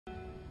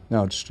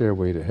Now, it's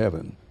Stairway to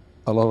Heaven.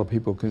 A lot of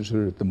people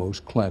consider it the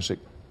most classic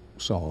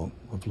song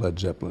of Led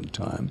Zeppelin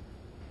time.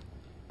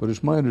 But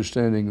it's my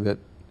understanding that,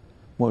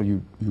 while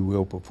you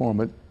will perform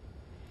it,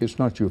 it's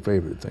not your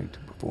favorite thing to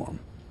perform.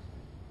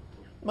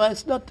 Well,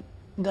 it's not.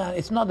 No,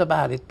 it's not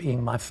about it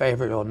being my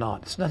favorite or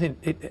not. It's nothing.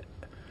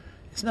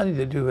 It's nothing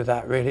to do with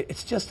that, really.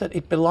 It's just that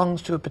it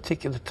belongs to a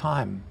particular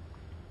time.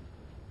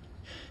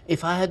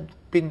 If I had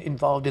been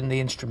involved in the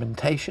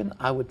instrumentation,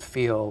 I would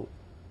feel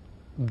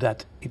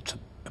that it's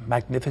a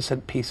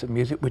magnificent piece of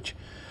music which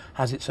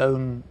has its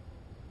own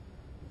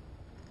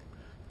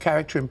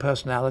character and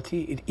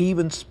personality. It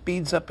even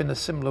speeds up in a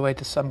similar way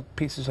to some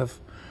pieces of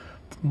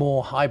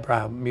more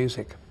highbrow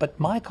music. But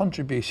my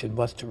contribution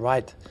was to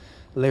write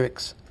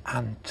lyrics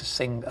and to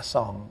sing a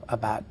song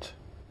about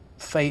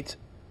fate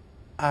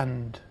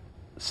and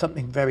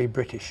something very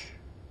British,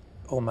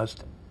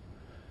 almost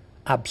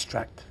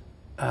abstract.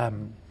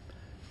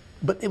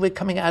 But they were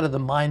coming out of the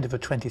mind of a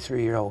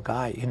 23-year-old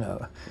guy, you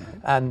know,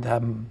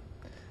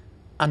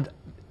 and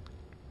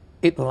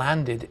it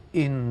landed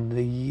in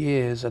the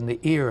years and the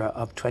era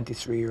of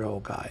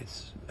 23-year-old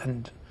guys.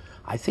 And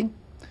I think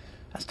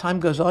as time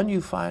goes on,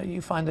 you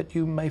find that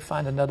you may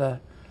find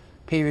another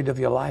period of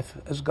your life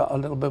has got a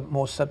little bit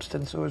more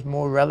substance or is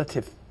more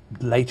relative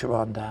later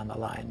on down the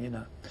line, you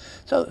know.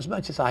 So as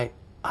much as I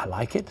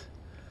like it,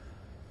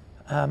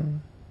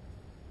 I'm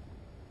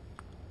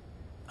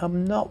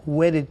not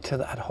wedded to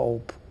that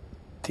whole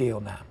deal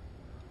now.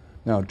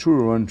 Now,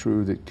 true or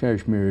untrue that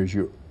Kashmir is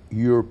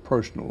your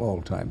personal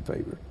all-time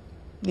favorite?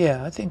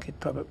 Yeah, I think it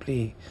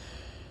probably,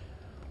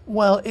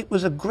 well, it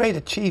was a great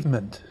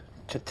achievement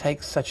to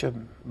take such a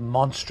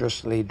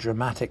monstrously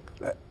dramatic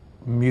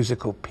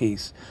musical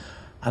piece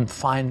and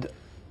find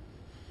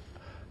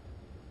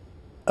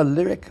a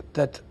lyric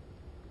that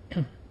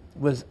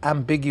was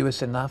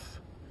ambiguous enough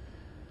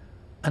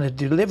and a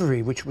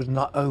delivery which was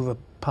not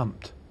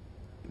over-pumped.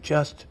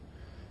 Just,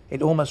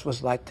 it almost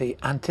was like the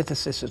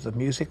antithesis of the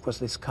music was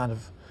this kind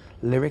of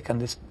lyric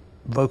and this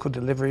vocal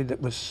delivery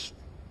that was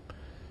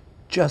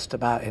just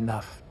about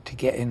enough to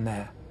get in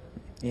there,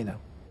 you know.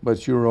 But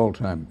it's your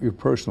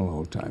personal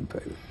all-time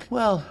favorite.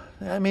 Well,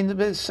 I mean,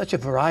 there's such a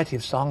variety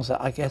of songs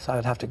that I guess I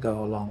would have to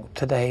go along.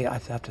 Today,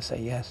 I'd have to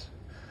say yes.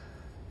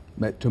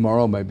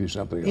 Tomorrow, maybe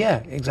something else.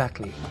 Yeah,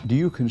 exactly. Do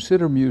you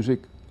consider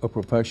music a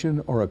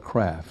profession or a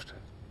craft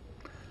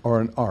or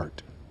an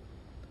art?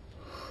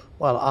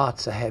 Well,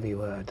 art's a heavy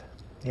word,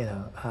 you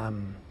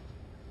know.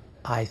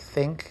 I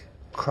think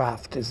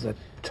craft is the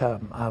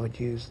term I would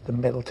use, the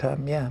middle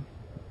term, yeah.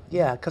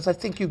 Yeah, because I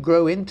think you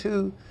grow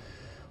into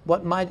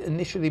what might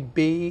initially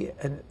be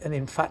an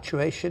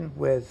infatuation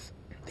with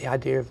the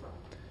idea of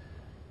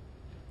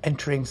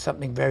entering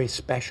something very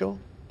special,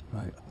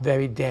 right,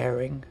 very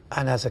daring.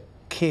 And as a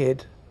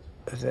kid,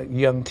 as a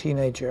young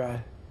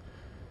teenager,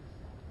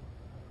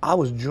 I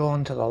was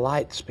drawn to the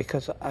lights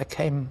because I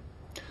came,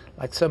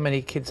 like so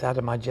many kids out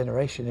of my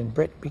generation in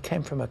Britain, we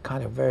came from a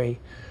kind of very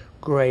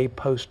grey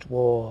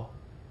post-war,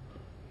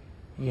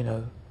 you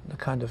know,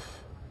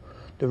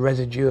 the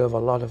residue of a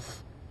lot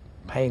of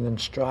pain and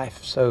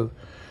strife. So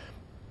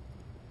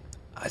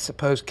I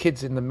suppose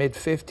kids in the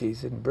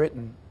mid-50s in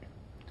Britain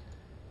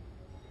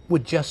were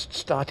just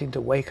starting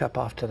to wake up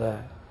after the,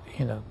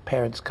 you know,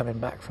 parents coming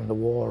back from the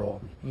war, or,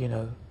 you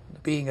know,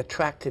 being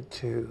attracted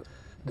to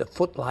the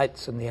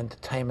footlights and the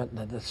entertainment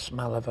and the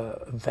smell of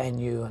a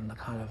venue and the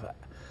kind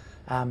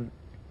of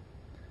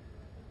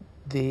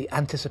the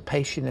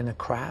anticipation in a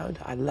crowd.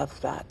 I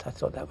loved that. I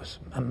thought that was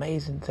an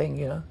amazing thing,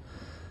 you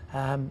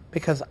know,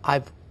 because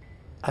I've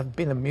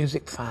been a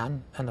music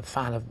fan and a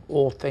fan of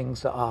all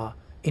things that are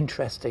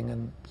interesting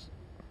and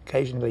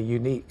occasionally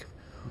unique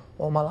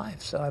all my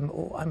life. So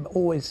I'm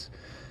always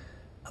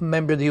a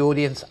member of the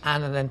audience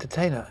and an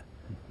entertainer,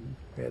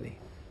 really.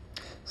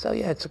 So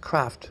yeah, it's a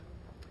craft.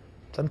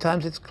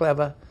 Sometimes it's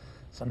clever,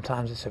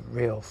 sometimes it's a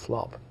real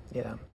flop, you know.